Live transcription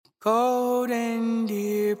Golden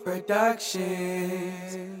Deer Productions.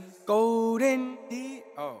 Golden Deer.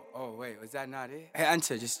 Oh, wait, was that not it? Hey,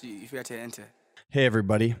 enter. Just you forgot to enter. Hey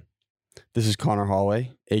everybody, this is Conor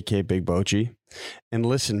Holway, aka Big Bochi. And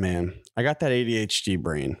listen, man, I got that ADHD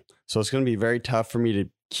brain, so it's going to be very tough for me to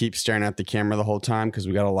keep staring at the camera the whole time because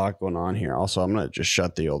we got a lot going on here. Also, I'm going to just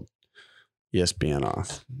shut the old ESPN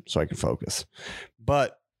off so I can focus.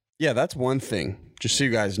 But yeah, that's one thing, just so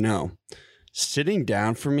you guys know. Sitting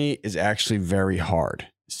down for me is actually very hard.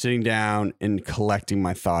 Sitting down and collecting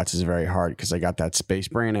my thoughts is very hard because I got that space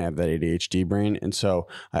brain. I have that ADHD brain. And so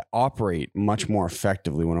I operate much more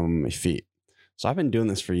effectively when I'm on my feet. So I've been doing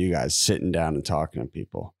this for you guys, sitting down and talking to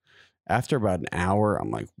people. After about an hour,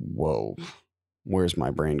 I'm like, whoa, where's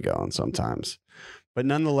my brain going sometimes? But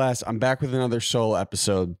nonetheless, I'm back with another solo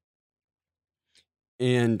episode.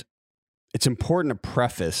 And it's important to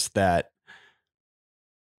preface that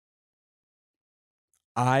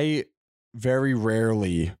I very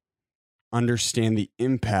rarely understand the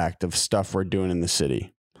impact of stuff we're doing in the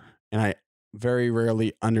city. And I very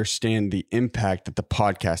rarely understand the impact that the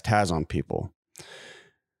podcast has on people.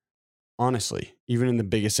 Honestly, even in the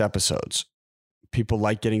biggest episodes, people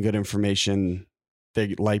like getting good information.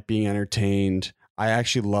 They like being entertained. I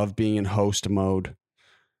actually love being in host mode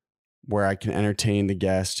where I can entertain the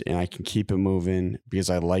guest and I can keep it moving because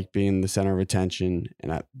I like being the center of attention.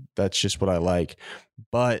 And that's just what I like.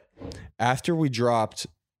 But after we dropped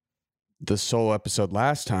the solo episode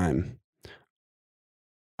last time,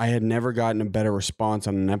 I had never gotten a better response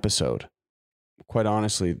on an episode. Quite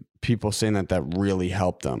honestly, people saying that really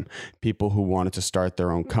helped them. People who wanted to start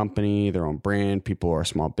their own company, their own brand, people who are a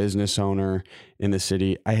small business owner in the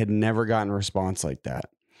city. I had never gotten a response like that.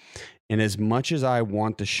 And as much as I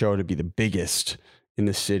want the show to be the biggest in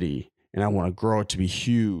the city, and I want to grow it to be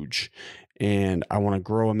huge, and I want to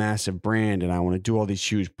grow a massive brand, and I want to do all these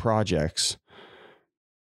huge projects,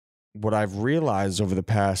 what I've realized over the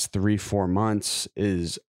past 3-4 months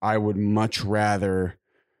is I would much rather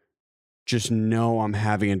just know I'm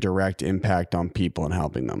having a direct impact on people and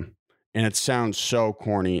helping them. And it sounds so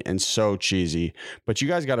corny and so cheesy, but you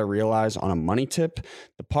guys got to realize on a money tip,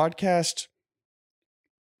 the podcast,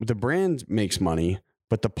 the brand makes money,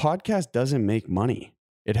 but the podcast doesn't make money.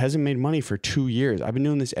 It hasn't made money for 2 years. I've been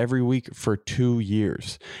doing this every week for 2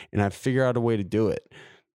 years, and I've figured out a way to do it.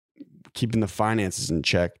 Keeping the finances in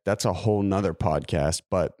check, that's a whole nother podcast.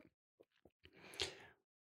 But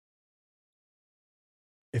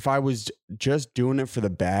if I was just doing it for the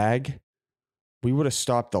bag, we would have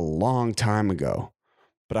stopped a long time ago.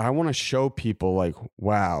 But I want to show people like,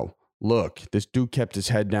 wow, look, this dude kept his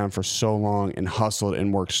head down for so long and hustled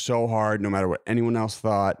and worked so hard no matter what anyone else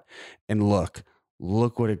thought. And look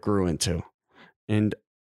what it grew into. And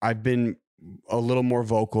I've been a little more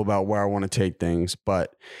vocal about where I want to take things,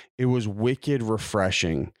 but it was wicked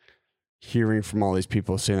refreshing hearing from all these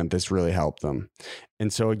people saying that this really helped them.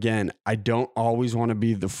 And so again, I don't always want to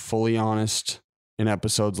be the fully honest in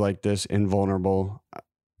episodes like this and vulnerable.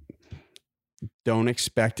 Don't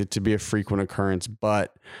expect it to be a frequent occurrence,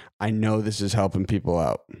 but I know this is helping people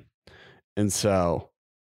out. And so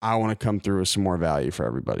I want to come through with some more value for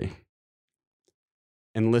everybody.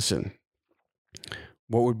 And listen,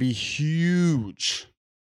 what would be huge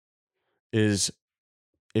is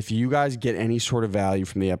if you guys get any sort of value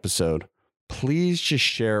from the episode, please just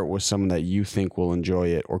share it with someone that you think will enjoy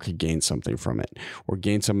it or could gain something from it or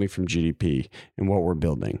gain something from GDP and what we're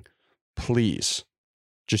building. Please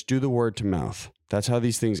just do the word to mouth. That's how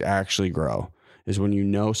these things actually grow, is when you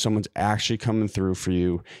know someone's actually coming through for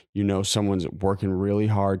you. You know someone's working really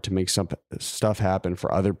hard to make some stuff happen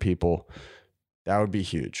for other people. That would be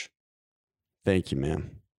huge. Thank you,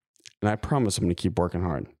 man. And I promise I'm going to keep working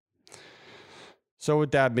hard. So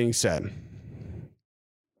with that being said,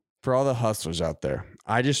 for all the hustlers out there,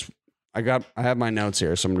 I have my notes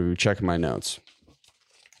here, so I'm going to be checking my notes.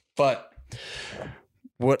 But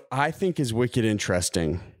what I think is wicked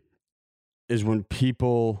interesting is when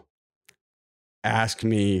people ask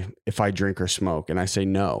me if I drink or smoke, and I say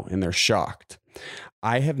no, and they're shocked.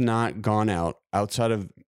 I have not gone out outside of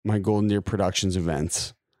my Golden Deer Productions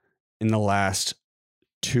events in the last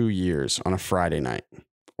 2 years on a Friday night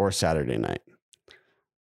or a Saturday night.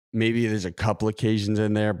 Maybe there's a couple occasions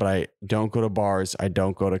in there, but I don't go to bars. I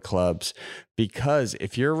don't go to clubs, because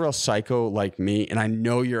if you're a real psycho like me, and I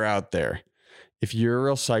know you're out there, if you're a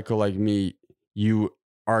real psycho like me, you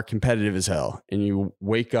are competitive as hell, and you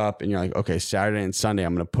wake up and you're like, okay, Saturday and Sunday,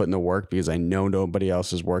 I'm going to put in the work because I know nobody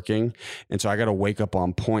else is working. And so I got to wake up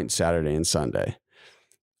on point Saturday and Sunday.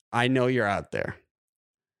 I know you're out there.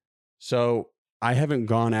 So I haven't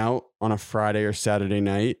gone out on a Friday or Saturday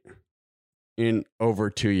night in over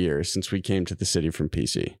 2 years since we came to the city from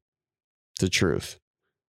PC. The truth.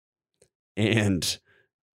 And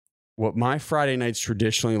what my Friday nights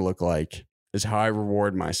traditionally look like is how I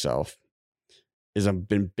reward myself is I've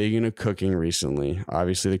been big into cooking recently.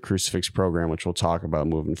 Obviously the Crucifix program, which we'll talk about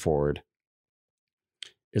moving forward,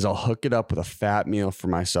 is I'll hook it up with a fat meal for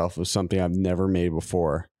myself with something I've never made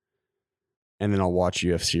before. And then I'll watch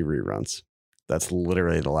UFC reruns. That's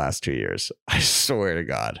literally the last 2 years. I swear to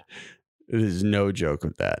God. There's no joke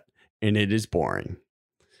with that. And it is boring.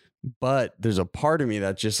 But there's a part of me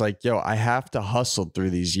that's just like, yo, I have to hustle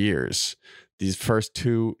through these years, these first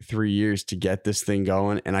 2-3 years to get this thing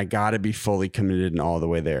going. And I got to be fully committed and all the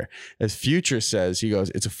way there. As Future says, he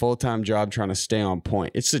goes, it's a full-time job trying to stay on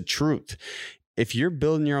point. It's the truth. If you're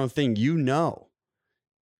building your own thing, you know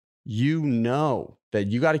that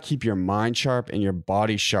you got to keep your mind sharp and your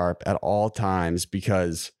body sharp at all times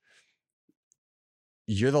because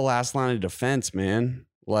you're the last line of defense, man.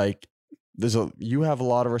 Like you have a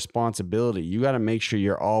lot of responsibility. You got to make sure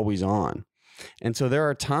you're always on. And so there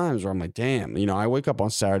are times where I'm like, damn, I wake up on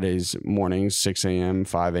Saturdays mornings, 6 a.m.,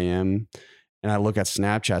 5 a.m., and I look at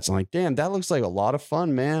Snapchats. I'm like, damn, that looks like a lot of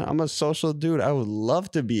fun, man. I'm a social dude. I would love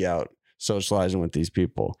to be out socializing with these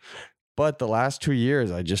people. But the last 2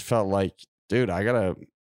 years, I just felt like, dude, I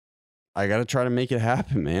gotta try to make it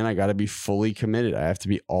happen, man. I gotta be fully committed. I have to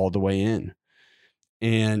be all the way in.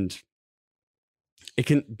 And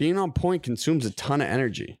being on point consumes a ton of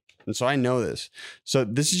energy. And so I know this. So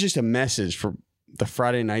this is just a message for the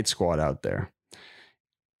Friday night squad out there.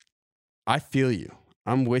 I feel you.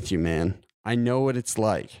 I'm with you, man. I know what it's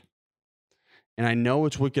like. And I know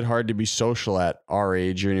it's wicked hard to be social at our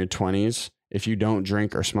age. You're in your 20s if you don't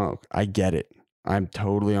drink or smoke. I get it. I'm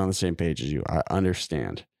totally on the same page as you. I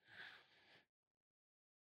understand.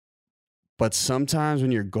 But sometimes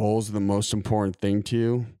when your goals are the most important thing to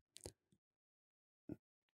you,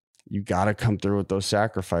 you got to come through with those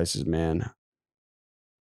sacrifices, man.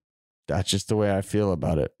 That's just the way I feel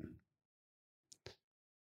about it.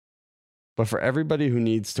 But for everybody who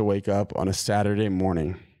needs to wake up on a Saturday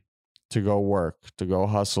morning to go work, to go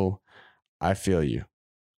hustle, I feel you.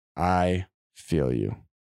 I feel you.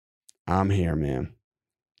 I'm here, man.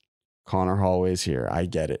 Conor Holway's here. I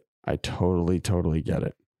get it. I totally get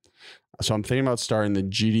it. So I'm thinking about starting the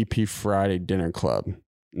GDP Friday dinner club.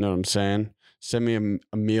 You know what I'm saying? Send me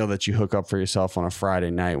a meal that you hook up for yourself on a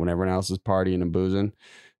Friday night when everyone else is partying and boozing.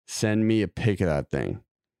 Send me a pic of that thing.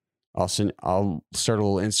 I'll start a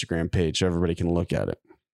little Instagram page so everybody can look at it.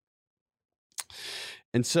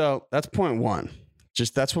 And so that's point one.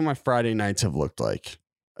 Just that's what my Friday nights have looked like.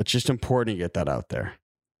 It's just important to get that out there.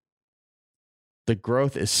 The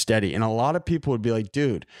growth is steady. And a lot of people would be like,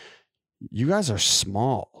 dude, you guys are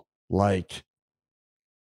small. Like,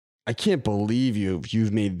 I can't believe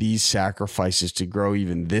you've made these sacrifices to grow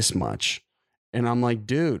even this much. And I'm like,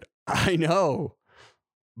 dude, I know,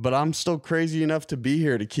 but I'm still crazy enough to be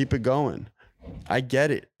here to keep it going. I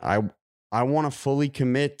get it. I want to fully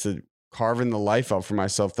commit to carving the life out for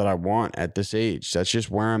myself that I want at this age. That's just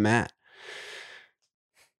where I'm at.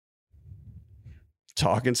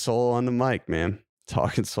 Talking solo on the mic, man.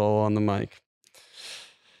 Talking solo on the mic.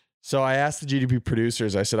 So I asked the GDP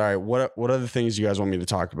producers, I said, all right, what other things you guys want me to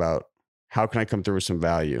talk about? How can I come through with some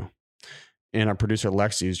value? And our producer,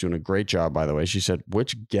 Lexi, who's doing a great job, by the way, she said,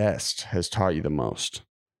 which guest has taught you the most?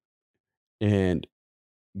 And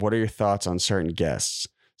what are your thoughts on certain guests?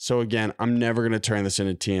 So again, I'm never going to turn this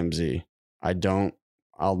into TMZ.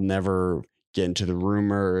 I'll never get into the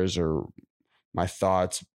rumors or my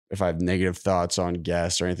thoughts. If I have negative thoughts on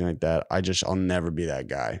guests or anything like that, I'll never be that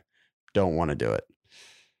guy. Don't want to do it.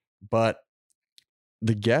 But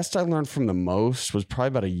the guest I learned from the most was probably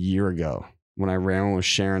about a year ago when I ran with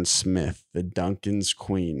Sharon Smith, the Duncan's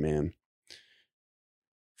queen, man.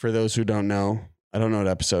 For those who don't know, I don't know what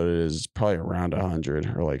episode it is. It's probably around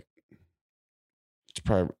 100 or it's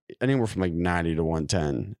probably anywhere from 90 to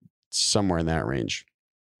 110, somewhere in that range.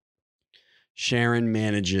 Sharon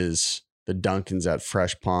manages the Duncans at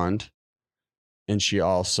Fresh Pond. And she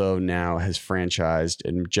also now has franchised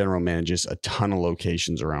and general manages a ton of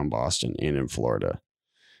locations around Boston and in Florida.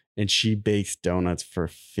 And she bakes donuts for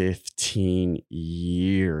 15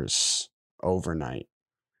 years overnight.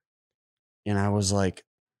 And I was like,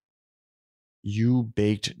 you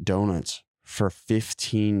baked donuts for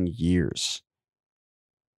 15 years.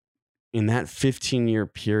 In that 15-year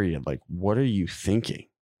period, what are you thinking?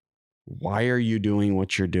 Why are you doing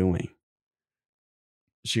what you're doing?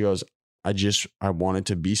 She goes, I wanted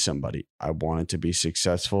to be somebody. I wanted to be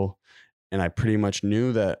successful. And I pretty much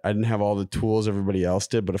knew that I didn't have all the tools everybody else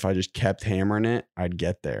did, but if I just kept hammering it, I'd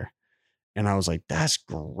get there. And I was like, that's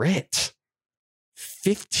grit.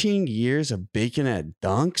 15 years of bacon at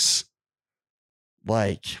Dunks?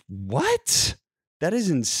 Like, what? That is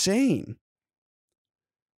insane.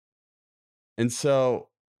 And so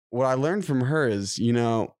what I learned from her is,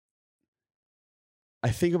 I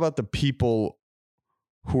think about the people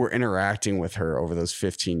who were interacting with her over those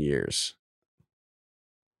 15 years.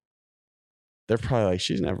 They're probably like,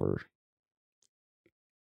 she's never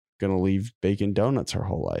going to leave bacon donuts her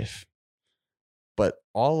whole life. But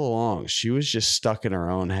all along, she was just stuck in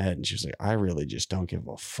her own head. And she was like, I really just don't give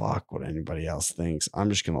a fuck what anybody else thinks. I'm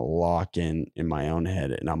just going to lock in my own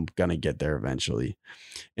head and I'm going to get there eventually.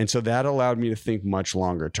 And so that allowed me to think much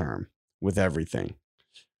longer term with everything.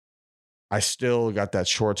 I still got that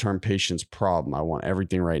short-term patience problem. I want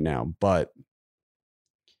everything right now. But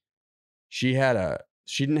she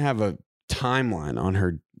didn't have a timeline on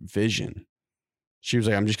her vision. She was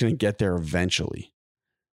like, I'm just going to get there eventually.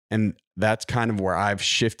 And that's kind of where I've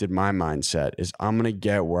shifted my mindset is I'm going to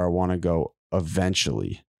get where I want to go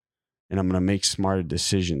eventually. And I'm going to make smarter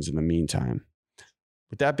decisions in the meantime.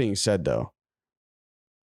 With that being said, though,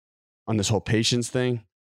 on this whole patience thing,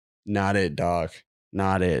 not it, dog.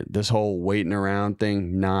 Not it. This whole waiting around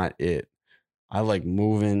thing, not it. I like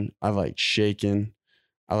moving. I like shaking.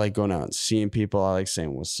 I like going out and seeing people. I like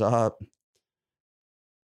saying, what's up?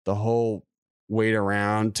 The whole wait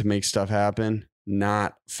around to make stuff happen,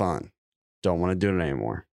 not fun. Don't want to do it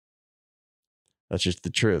anymore. That's just the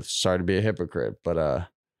truth. Sorry to be a hypocrite, but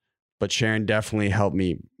Sharon definitely helped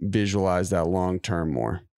me visualize that long term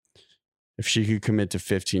more. If she could commit to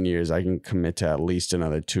 15 years, I can commit to at least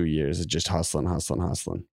another 2 years of just hustling.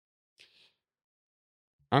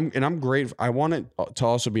 I'm grateful. I want it to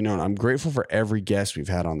also be known, I'm grateful for every guest we've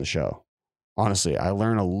had on the show. Honestly, I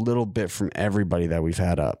learn a little bit from everybody that we've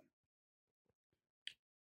had up.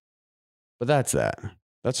 But that's that.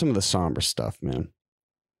 That's some of the somber stuff, man.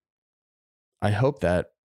 I hope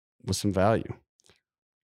that was some value.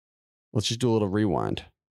 Let's just do a little rewind.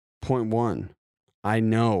 Point 1. I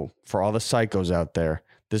know for all the psychos out there,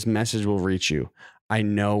 this message will reach you. I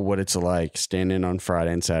know what it's like standing on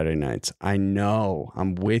Friday and Saturday nights. I know.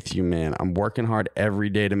 I'm with you, man. I'm working hard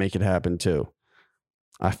every day to make it happen too.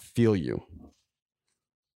 I feel you.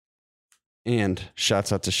 And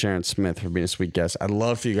shouts out to Sharon Smith for being a sweet guest. I'd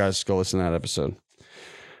love for you guys to go listen to that episode.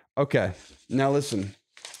 Okay, now listen.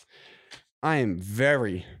 I am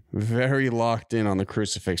very, very locked in on the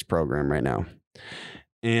Crucifix program right now.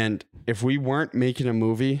 And if we weren't making a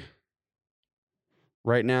movie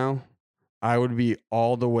right now, I would be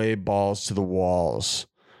all the way balls to the walls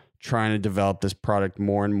trying to develop this product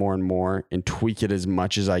more and more and more and tweak it as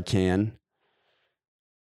much as I can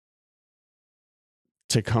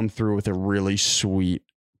to come through with a really sweet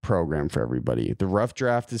program for everybody. The rough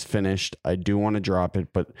draft is finished. I do want to drop it,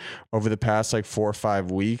 but over the past 4 or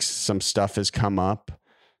 5 weeks, some stuff has come up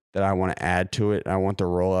that I want to add to it. I want the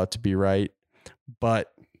rollout to be right,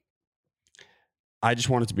 but I just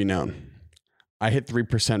want it to be known. I hit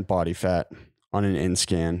 3% body fat on an in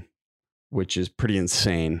scan, which is pretty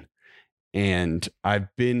insane. And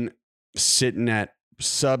I've been sitting at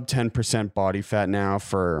sub 10% body fat now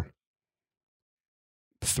for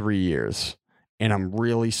 3 years. And I'm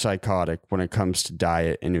really psychotic when it comes to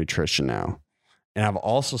diet and nutrition now. And I've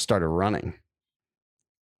also started running.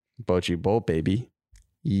 Bochi Bolt, baby.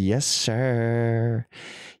 Yes, sir.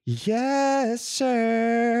 Yes,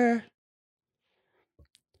 sir.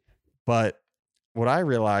 But what I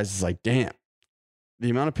realized is damn, the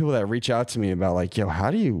amount of people that reach out to me about yo, how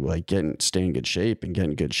do you stay in good shape and get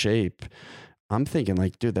in good shape? I'm thinking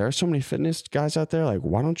dude, there are so many fitness guys out there.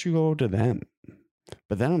 Why don't you go to them?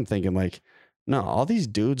 But then I'm thinking no, all these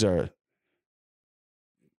dudes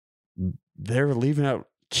they're leaving out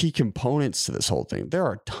key components to this whole thing. There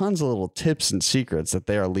are tons of little tips and secrets that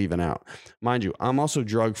they are leaving out. Mind you, I'm also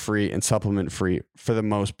drug-free and supplement-free for the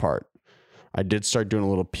most part. I did start doing a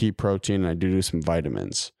little pea protein and I do some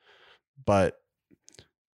vitamins. But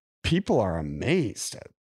people are amazed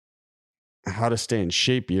at how to stay in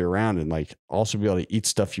shape year round and also be able to eat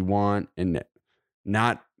stuff you want and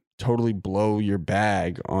not totally blow your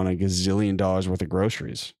bag on a gazillion dollars worth of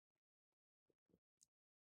groceries.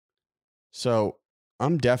 So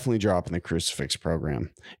I'm definitely dropping the Crucifix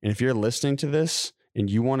program. And if you're listening to this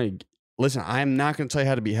and you want to listen, I'm not going to tell you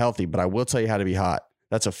how to be healthy, but I will tell you how to be hot.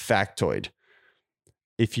 That's a factoid.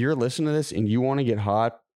 If you're listening to this and you want to get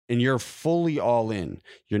hot and you're fully all in,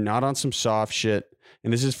 you're not on some soft shit.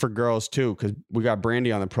 And this is for girls too, because we got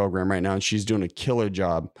Brandy on the program right now and she's doing a killer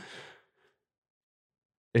job.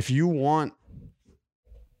 If you want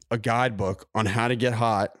a guidebook on how to get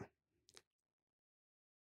hot,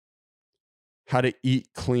 how to eat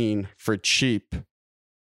clean for cheap,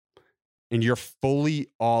 and you're fully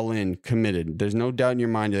all in, committed. There's no doubt in your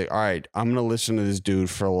mind. You're like, all right, I'm going to listen to this dude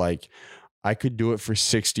for like, I could do it for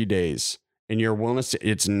 60 days. And you're willing to,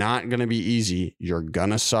 it's not going to be easy. You're going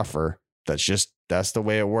to suffer. That's the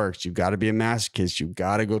way it works. You got to be a masochist. You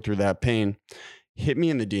got to go through that pain. Hit me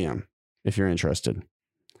in the DM if you're interested,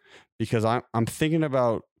 because I'm thinking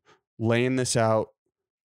about laying this out.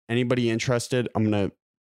 Anybody interested? We're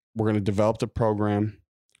going to develop the program,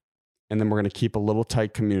 and then we're going to keep a little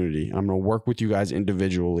tight community. I'm going to work with you guys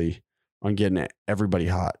individually on getting everybody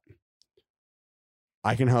hot.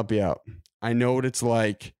 I can help you out. I know what it's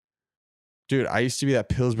like. Dude, I used to be that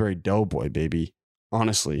Pillsbury Doughboy, baby.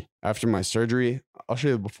 Honestly, after my surgery, I'll show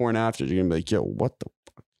you the before and after. You're going to be like, yo, what the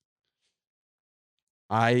fuck?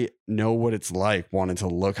 I know what it's like wanting to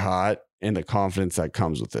look hot and the confidence that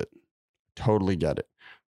comes with it. Totally get it.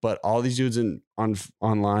 But all these dudes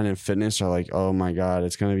online and fitness are like, oh my God,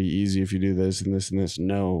 it's going to be easy if you do this and this and this.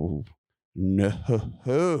 No.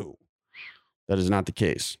 That is not the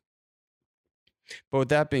case. But with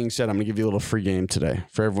that being said, I'm going to give you a little free game today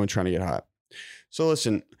for everyone trying to get hot. So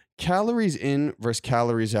listen, calories in versus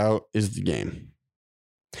calories out is the game.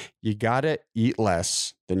 You got to eat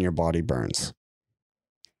less than your body burns.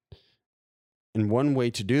 And one way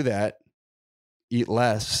to do that, eat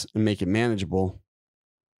less and make it manageable,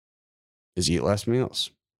 is eat less meals.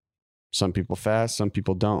 Some people fast, some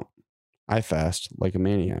people don't. I fast like a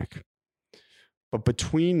maniac. But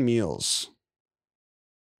between meals,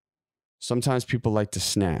 sometimes people like to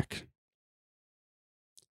snack.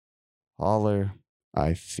 Holler,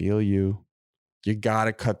 I feel you. You got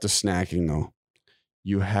to cut the snacking though.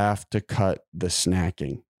 You have to cut the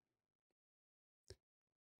snacking.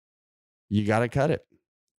 You got to cut it.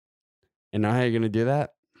 And now how you're going to do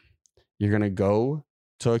that? You're going to go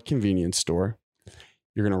to a convenience store.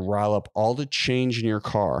 You're going to rile up all the change in your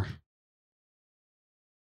car.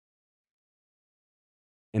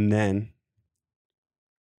 And then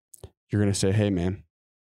you're going to say, hey, man,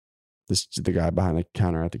 this is the guy behind the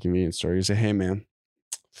counter at the convenience store. You say, hey, man,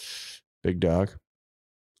 big dog,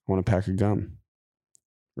 I want a pack of gum,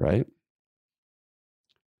 right?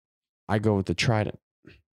 I go with the Trident.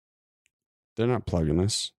 They're not plugging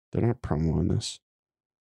this. They're not promoting this.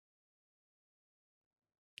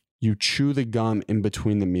 You chew the gum in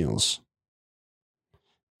between the meals.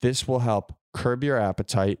 This will help curb your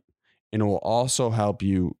appetite, and it will also help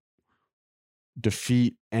you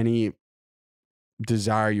defeat any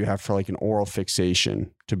desire you have for like an oral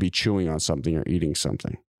fixation to be chewing on something or eating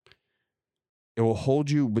something. It will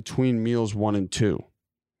hold you between meals 1 and 2.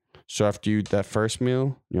 So after you eat that first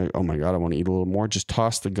meal, you're like, oh my God, I want to eat a little more. Just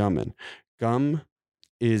toss the gum in. Gum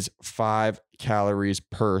is 5 calories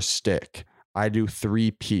per stick. I do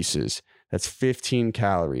 3 pieces. That's 15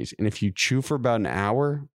 calories. And if you chew for about an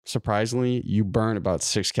hour, surprisingly, you burn about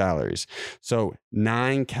 6 calories. So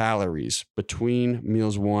 9 calories between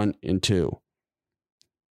meals 1 and 2.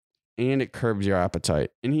 And it curbs your appetite.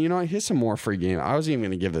 And you know, here's some more free game. I wasn't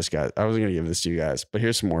going to give this to you guys, but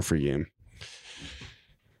here's some more free game.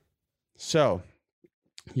 So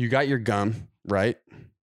you got your gum, right?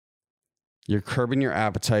 You're curbing your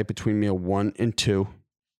appetite between meal 1 and 2.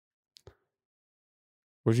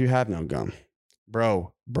 What if you have no gum?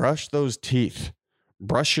 Bro, brush those teeth.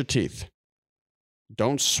 Brush your teeth.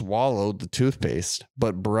 Don't swallow the toothpaste,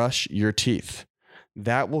 but brush your teeth.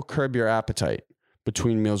 That will curb your appetite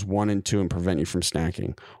between meals 1 and 2 and prevent you from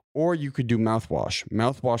snacking. Or you could do mouthwash.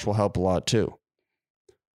 Mouthwash will help a lot too.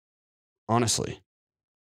 Honestly.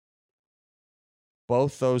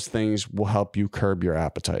 Both those things will help you curb your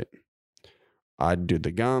appetite. I'd do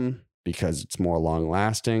the gum because it's more long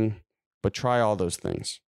lasting, but try all those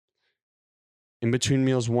things. In between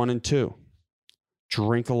meals 1 and 2,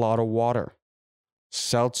 drink a lot of water.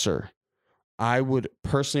 Seltzer. I would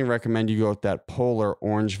personally recommend you go with that Polar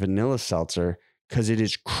Orange Vanilla Seltzer because it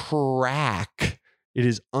is crack. It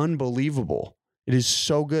is unbelievable. It is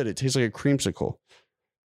so good. It tastes like a creamsicle.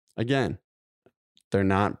 Again, they're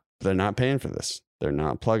not paying for this. They're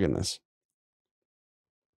not plugging this.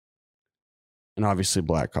 And obviously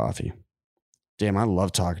black coffee. Damn, I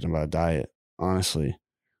love talking about diet. Honestly,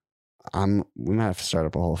 we might have to start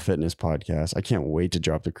up a whole fitness podcast. I can't wait to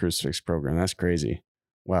drop the crucifix program. That's crazy.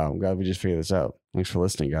 Wow, I'm glad we just figured this out. Thanks for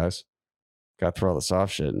listening, guys. Got through all the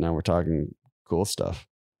soft shit. Now we're talking cool stuff.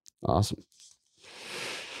 Awesome.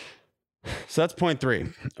 So that's point 3.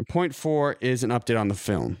 Point 4 is an update on the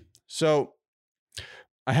film. So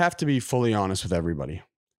I have to be fully honest with everybody.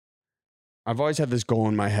 I've always had this goal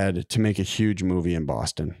in my head to make a huge movie in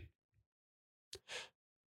Boston.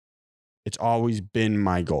 It's always been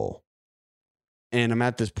my goal. And I'm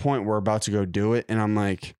at this point where we're about to go do it. And I'm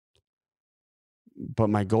like, but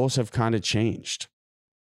my goals have kind of changed.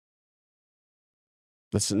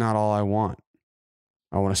 That's not all I want.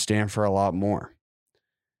 I want to stand for a lot more.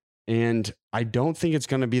 And I don't think it's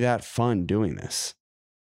going to be that fun doing this.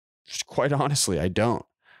 Just quite honestly, I don't.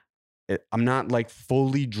 I'm not like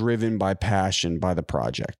fully driven by passion by the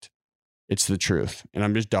project. It's the truth. And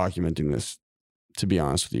I'm just documenting this, to be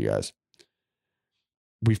honest with you guys.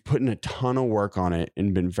 We've put in a ton of work on it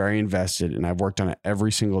and been very invested, and I've worked on it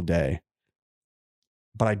every single day.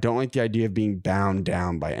 But I don't like the idea of being bound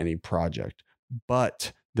down by any project.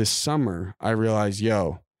 But this summer, I realized,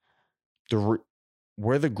 where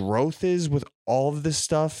the growth is with all of this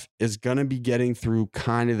stuff is going to be getting through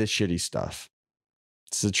kind of the shitty stuff.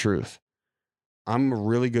 It's the truth. I'm a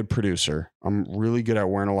really good producer. I'm really good at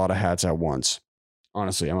wearing a lot of hats at once.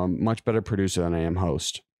 Honestly, I'm a much better producer than I am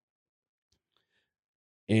host.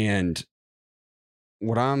 And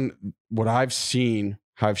what I've seen,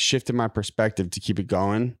 how I've shifted my perspective to keep it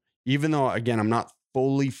going, even though, again, I'm not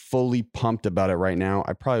fully pumped about it right now.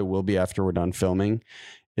 I probably will be after we're done filming,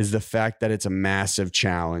 is the fact that it's a massive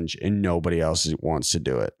challenge and nobody else wants to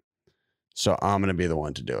do it. So I'm going to be the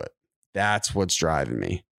one to do it. That's what's driving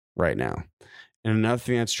me right now. And another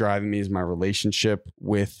thing that's driving me is my relationship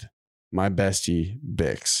with my bestie,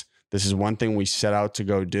 Bix. This is one thing we set out to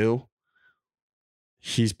go do.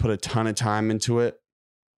 He's put a ton of time into it.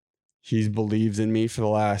 He's believed in me for the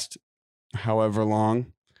last however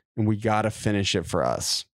long, and we got to finish it for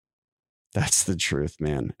us. That's the truth,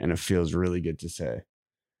 man. And it feels really good to say.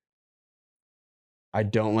 I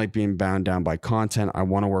don't like being bound down by content. I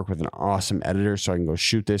want to work with an awesome editor so I can go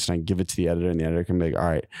shoot this and I can give it to the editor, and the editor can be like, all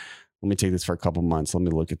right, let me take this for a couple months. Let me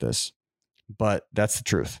look at this. But that's the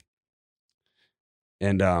truth.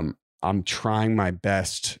 And I'm trying my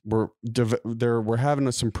best. We're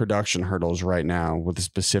having some production hurdles right now with a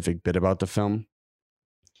specific bit about the film.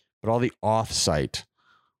 But all the off-site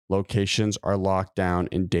locations are locked down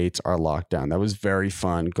and dates are locked down. That was very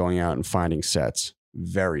fun, going out and finding sets.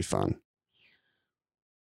 Very fun.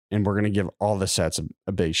 And we're going to give all the sets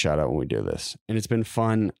a big shout out when we do this. And it's been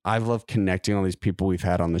fun. I've loved connecting all these people we've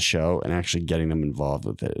had on the show and actually getting them involved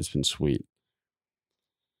with it. It's been sweet.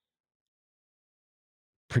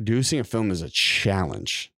 Producing a film is a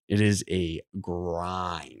challenge. It is a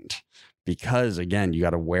grind because, again, you got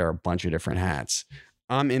to wear a bunch of different hats.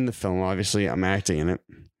 I'm in the film, obviously. I'm acting in it.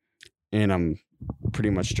 And I'm pretty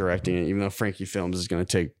much directing it, even though Frankie Films is going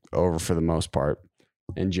to take over for the most part.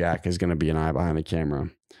 And Jack is going to be an eye behind the camera.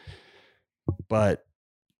 But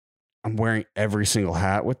I'm wearing every single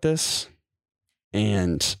hat with this.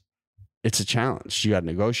 And it's a challenge. You got to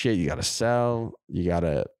negotiate. You got to sell. You got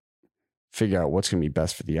to figure out what's going to be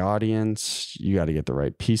best for the audience. You got to get the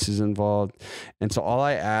right pieces involved. And so all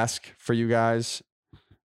I ask for you guys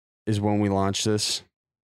is when we launch this,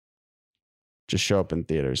 just show up in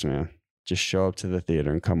theaters, man. Just show up to the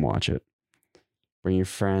theater and come watch it. Bring your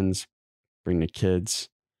friends, bring the kids.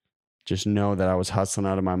 Just know that I was hustling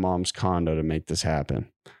out of my mom's condo to make this happen.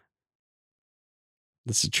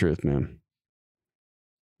 That's the truth, man.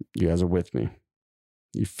 You guys are with me.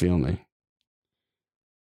 You feel me.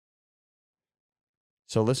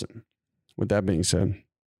 So listen, with that being said,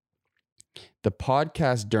 the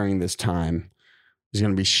podcast during this time is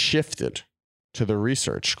going to be shifted to the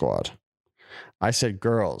research squad. I said,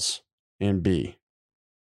 girls and B,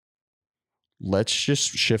 let's just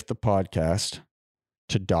shift the podcast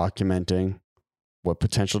to documenting what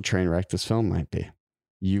potential train wreck this film might be.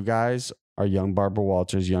 You guys are young Barbara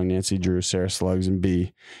Walters, young Nancy Drew, Sarah Slugs, and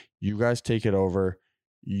B. You guys take it over.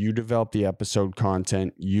 You develop the episode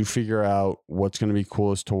content. You figure out what's going to be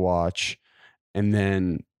coolest to watch, and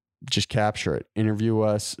then just capture it. Interview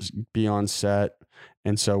us, be on set.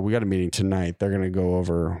 And so we got a meeting tonight. They're going to go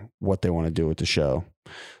over what they want to do with the show.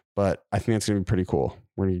 But I think that's going to be pretty cool.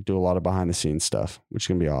 We're going to do a lot of behind the scenes stuff, which is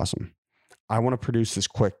going to be awesome. I want to produce this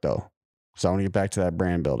quick, though, because I want to get back to that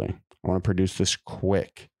brand building. I want to produce this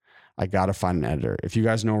quick. I got to find an editor. If you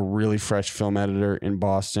guys know a really fresh film editor in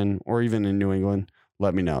Boston or even in New England,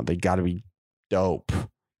 let me know. They got to be dope.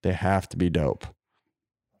 They have to be dope.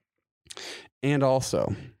 And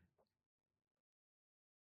also,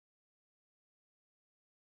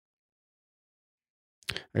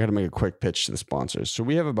 I got to make a quick pitch to the sponsors. So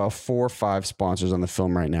we have about 4 or 5 sponsors on the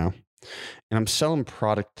film right now. And I'm selling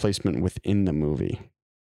product placement within the movie.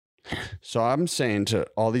 So I'm saying to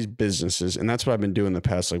all these businesses, and that's what I've been doing the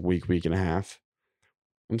past week and a half.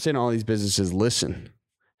 I'm saying to all these businesses, listen,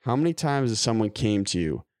 how many times has someone came to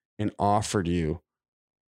you and offered you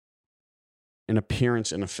an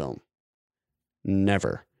appearance in a film?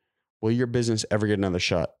 Never. Will your business ever get another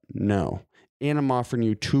shot? No. and I'm offering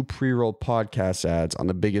you 2 pre-roll podcast ads on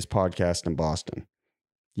the biggest podcast in Boston.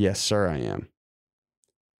 Yes, sir, I am.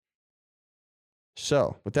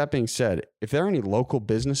 So, with that being said, if there are any local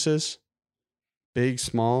businesses, big,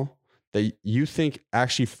 small, that you think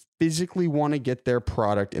actually physically want to get their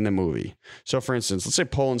product in the movie. So, for instance, let's say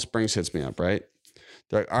Poland Springs hits me up, right?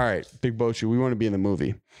 They're like, all right, Big Bochu, we want to be in the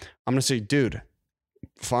movie. I'm going to say, dude,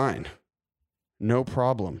 fine. No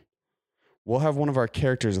problem. We'll have one of our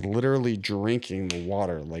characters literally drinking the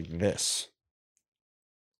water like this.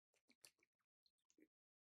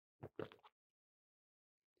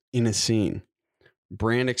 In a scene.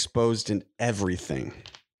 Brand exposed in everything.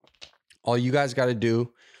 All you guys got to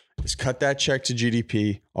do is cut that check to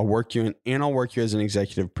GDP. I'll work you in, and I'll work you as an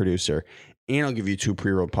executive producer, and I'll give you 2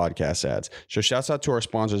 pre-roll podcast ads. So shouts out to our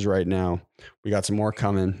sponsors right now. We got some more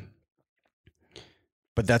coming,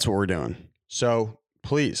 but that's what we're doing. So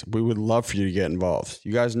please, we would love for you to get involved.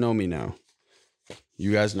 You guys know me now.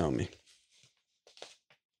 You guys know me.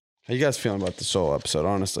 How you guys feeling about the solo episode,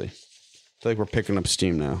 honestly? I feel like we're picking up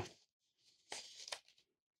steam now.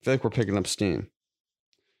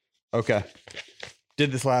 Okay.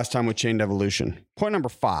 Did this last time with Chained Evolution. Point number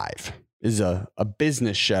 5 is a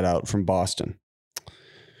business shout out from Boston.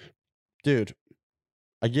 Dude,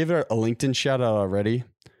 I gave it a LinkedIn shout out already,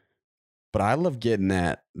 but I love getting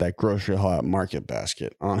that grocery haul at Market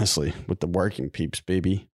Basket, honestly, with the working peeps,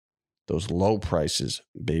 baby. Those low prices,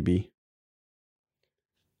 baby.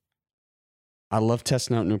 I love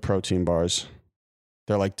testing out new protein bars.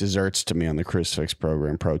 They're like desserts to me on the Crucifix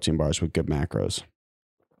program, protein bars with good macros.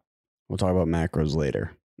 We'll talk about macros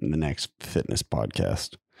later in the next fitness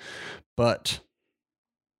podcast. But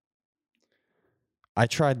I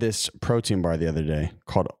tried this protein bar the other day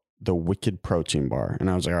called the Wicked Protein Bar. And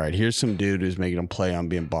I was like, all right, here's some dude who's making them play on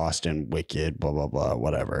being Boston, Wicked, blah, blah, blah,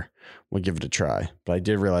 whatever. We'll give it a try. But I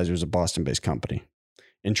did realize it was a Boston-based company.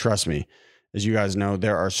 And trust me, as you guys know,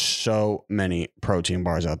 there are so many protein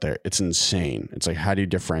bars out there. It's insane. It's like, how do you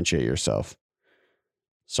differentiate yourself?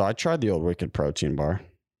 So I tried the old Wicked Protein Bar.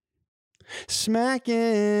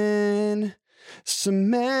 Smacking.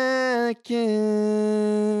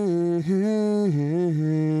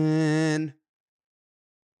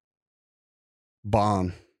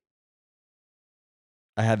 Bomb.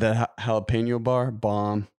 I had that jalapeno bar.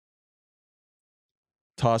 Bomb.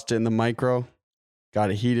 Tossed it in the micro.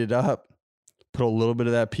 Got it heated up. Put a little bit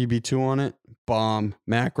of that PB2 on it. Bomb.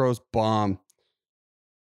 Macros. Bomb.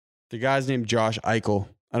 The guy's named Josh Eichel.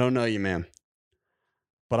 I don't know you, man.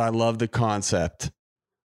 But I love the concept.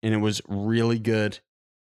 And it was really good.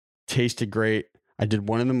 Tasted great. I did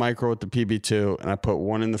one in the micro with the PB2, and I put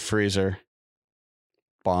one in the freezer.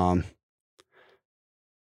 Bomb.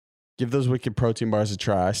 Give those Wicked Protein Bars a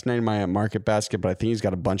try. I snagged my Market Basket, but I think he's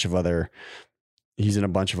in a bunch of other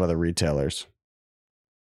retailers.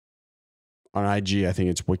 On IG, I think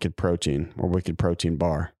it's Wicked Protein or Wicked Protein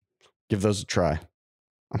Bar. Give those a try.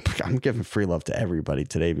 I'm giving free love to everybody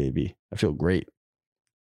today, baby. I feel great.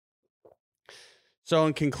 So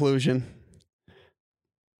in conclusion,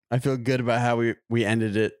 I feel good about how we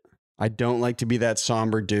ended it. I don't like to be that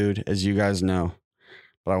somber dude, as you guys know,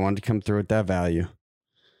 but I wanted to come through with that value.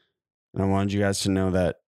 And I wanted you guys to know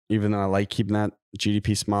that even though I like keeping that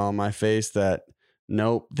GDP smile on my face, that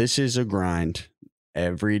nope, this is a grind.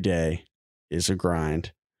 Every day is a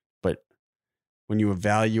grind. But when you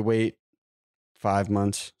evaluate 5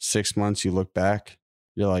 months, 6 months, you look back,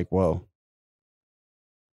 you're like, whoa,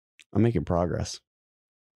 I'm making progress.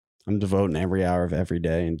 I'm devoting every hour of every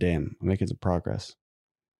day, and damn, I'm making some progress.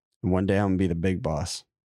 And one day I'm going to be the big boss.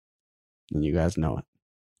 And you guys know it.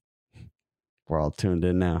 We're all tuned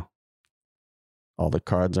in now. All the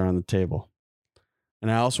cards are on the table.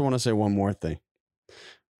 And I also want to say one more thing.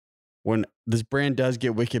 When this brand does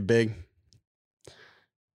get wicked big,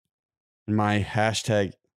 and my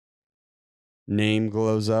hashtag name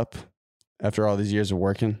glows up after all these years of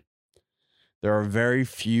working, there are very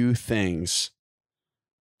few things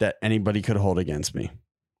that anybody could hold against me.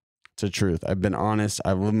 It's the truth. I've been honest.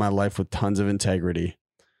 I've lived my life with tons of integrity.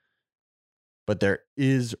 But there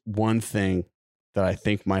is one thing that I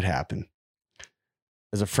think might happen.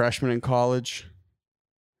 As a freshman in college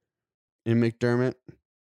in McDermott,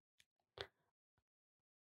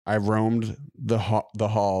 I roamed the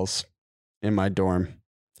halls in my dorm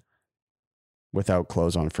without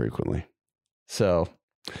clothes on frequently. So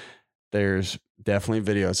there's definitely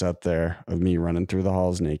videos out there of me running through the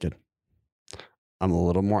halls naked. I'm a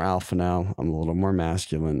little more alpha now. I'm a little more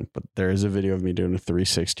masculine, but there is a video of me doing a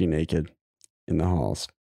 360 naked in the halls.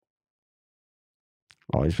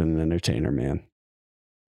 Always been an entertainer, man.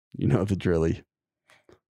 You know the drilly.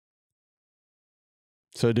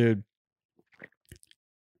 So, dude,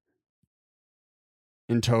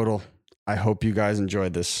 in total, I hope you guys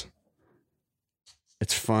enjoyed this.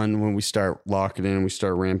 It's fun when we start locking in, we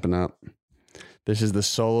start ramping up. This is the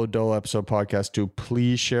Solo Dolo episode podcast 2.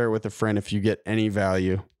 Please share it with a friend if you get any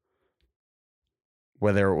value.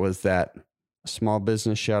 Whether it was that small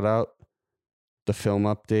business shout out, the film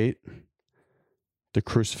update, the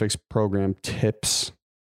crucifix program tips,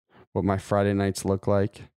 what my Friday nights look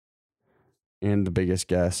like, and the biggest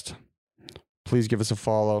guest. Please give us a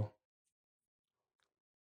follow.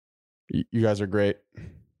 You guys are great.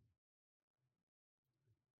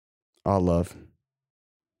 All love.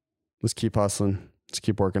 Let's keep hustling. Let's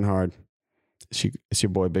keep working hard. It's your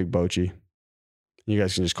boy, Big Bochi. You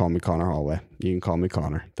guys can just call me Conor Holway. You can call me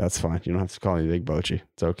Conor. That's fine. You don't have to call me Big Bochi.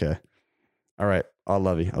 It's okay. All right. I'll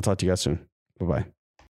love you. I'll talk to you guys soon. Bye-bye.